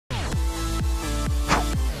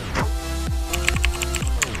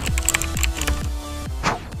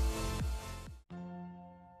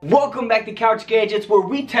Welcome back to Couch Gadgets, where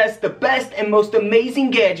we test the best and most amazing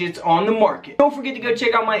gadgets on the market. Don't forget to go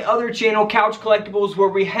check out my other channel, Couch Collectibles, where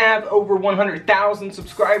we have over 100,000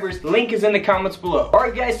 subscribers. Link is in the comments below.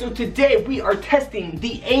 Alright guys, so today we are testing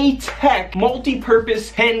the atech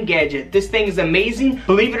multi-purpose pen gadget. This thing is amazing.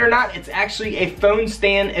 Believe it or not, it's actually a phone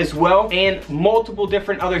stand as well, and multiple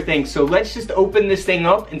different other things. So let's just open this thing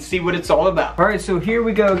up and see what it's all about. Alright, so here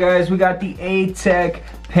we go guys. We got the atech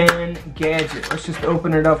pen gadget. Let's just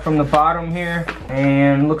open it up from the bottom here,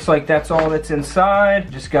 and looks like that's all that's inside.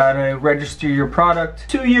 Just gotta register your product.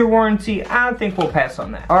 2-year warranty. I think we'll pass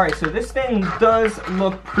on that. Alright, so this thing does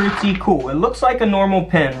look pretty cool. It looks like a normal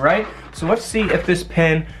pen, right? So let's see if this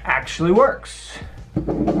pen actually works.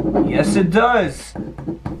 Yes, it does.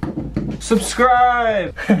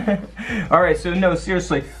 Subscribe. Alright, so no,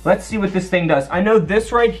 seriously, let's see what this thing does. I know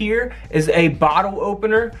this right here is a bottle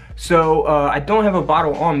opener, so I don't have a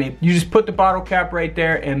bottle on me. You just put the bottle cap right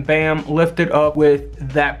there and bam, lift it up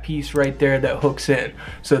with that piece right there that hooks in.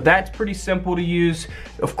 So that's pretty simple to use.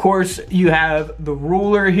 Of course, you have the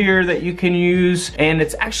ruler here that you can use, and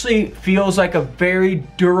it actually feels like a very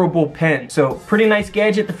durable pen. So pretty nice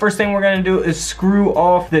gadget. The first thing we're gonna do is screw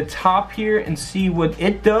off the top here and see what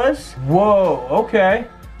it does. Whoa, okay.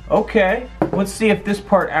 Okay, let's see if this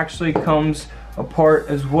part actually comes apart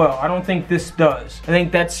as well. I don't think this does. I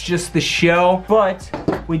think that's just the shell, but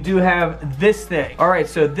we do have this thing. All right,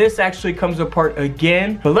 so this actually comes apart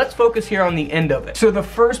again, but let's focus here on the end of it. So the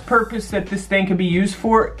first purpose that this thing can be used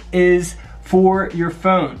for is for your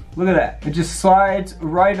phone. Look at that. It just slides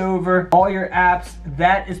right over all your apps.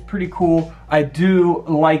 That is pretty cool. I do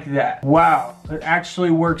like that. Wow, it actually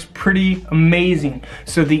works pretty amazing.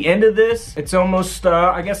 So the end of this, it's almost,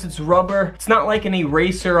 I guess it's rubber. It's not like an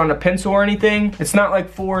eraser on a pencil or anything. It's not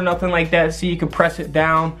like nothing like that, so you can press it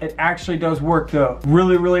down. It actually does work though,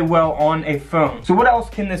 really, really well on a phone. So what else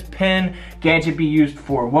can this pen gadget be used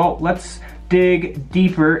for? Well, let's dig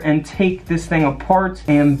deeper and take this thing apart,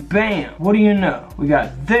 and bam, what do you know? We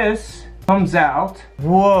got this, comes out.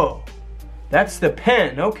 Whoa, that's the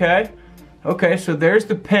pen. Okay, okay, so there's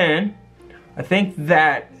the pen. I think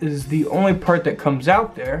that is the only part that comes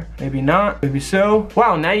out there. Maybe not, maybe so.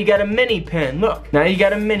 Wow, now you got a mini pen. Look, now you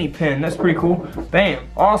got a mini pen. That's pretty cool. Bam,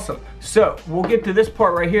 awesome. So we'll get to this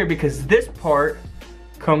part right here, because this part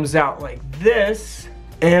comes out like this,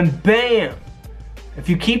 and bam. If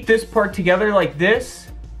you keep this part together like this,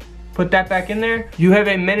 put that back in there, you have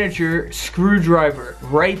a miniature screwdriver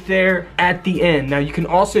right there at the end. Now you can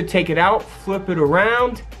also take it out, flip it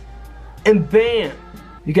around, and bam,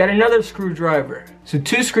 you got another screwdriver. So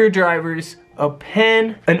 2 screwdrivers, a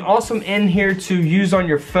pen, an awesome end here to use on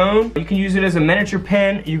your phone. You can use it as a miniature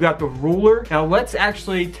pen. You got the ruler. Now let's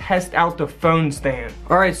actually test out the phone stand.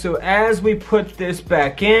 All right, so as we put this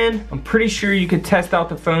back in, I'm pretty sure you can test out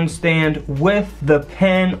the phone stand with the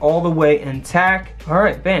pen all the way intact. All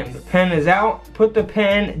right, bam, the pen is out. Put the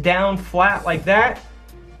pen down flat like that,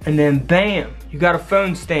 and then bam, you got a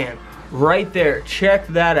phone stand right there. Check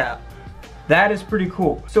that out. That is pretty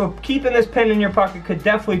cool. So keeping this pen in your pocket could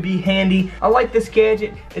definitely be handy. I like this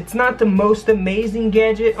gadget. It's not the most amazing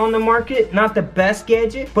gadget on the market, not the best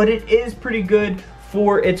gadget, but it is pretty good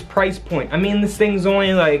for its price point. I mean, this thing's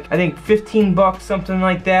only like, I think 15 bucks, something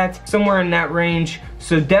like that, somewhere in that range.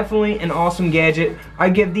 So definitely an awesome gadget. I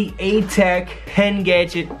give the atech pen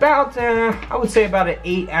gadget about, I would say about an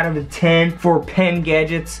 8 out of a 10 for pen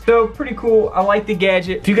gadgets. So pretty cool, I like the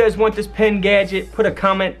gadget. If you guys want this pen gadget, put a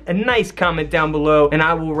comment, a nice comment down below, and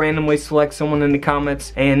I will randomly select someone in the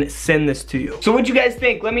comments and send this to you. So what you guys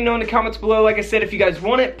think? Let me know in the comments below. Like I said, if you guys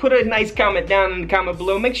want it, put a nice comment down in the comment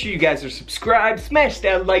below. Make sure you guys are subscribed, smash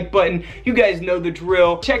that like button. You guys know the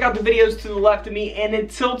drill. Check out the videos to the left of me, and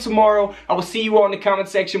until tomorrow, I will see you all in the comment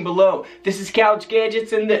section below. This is Couch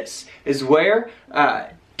Gadgets, and this is where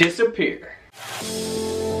I disappear.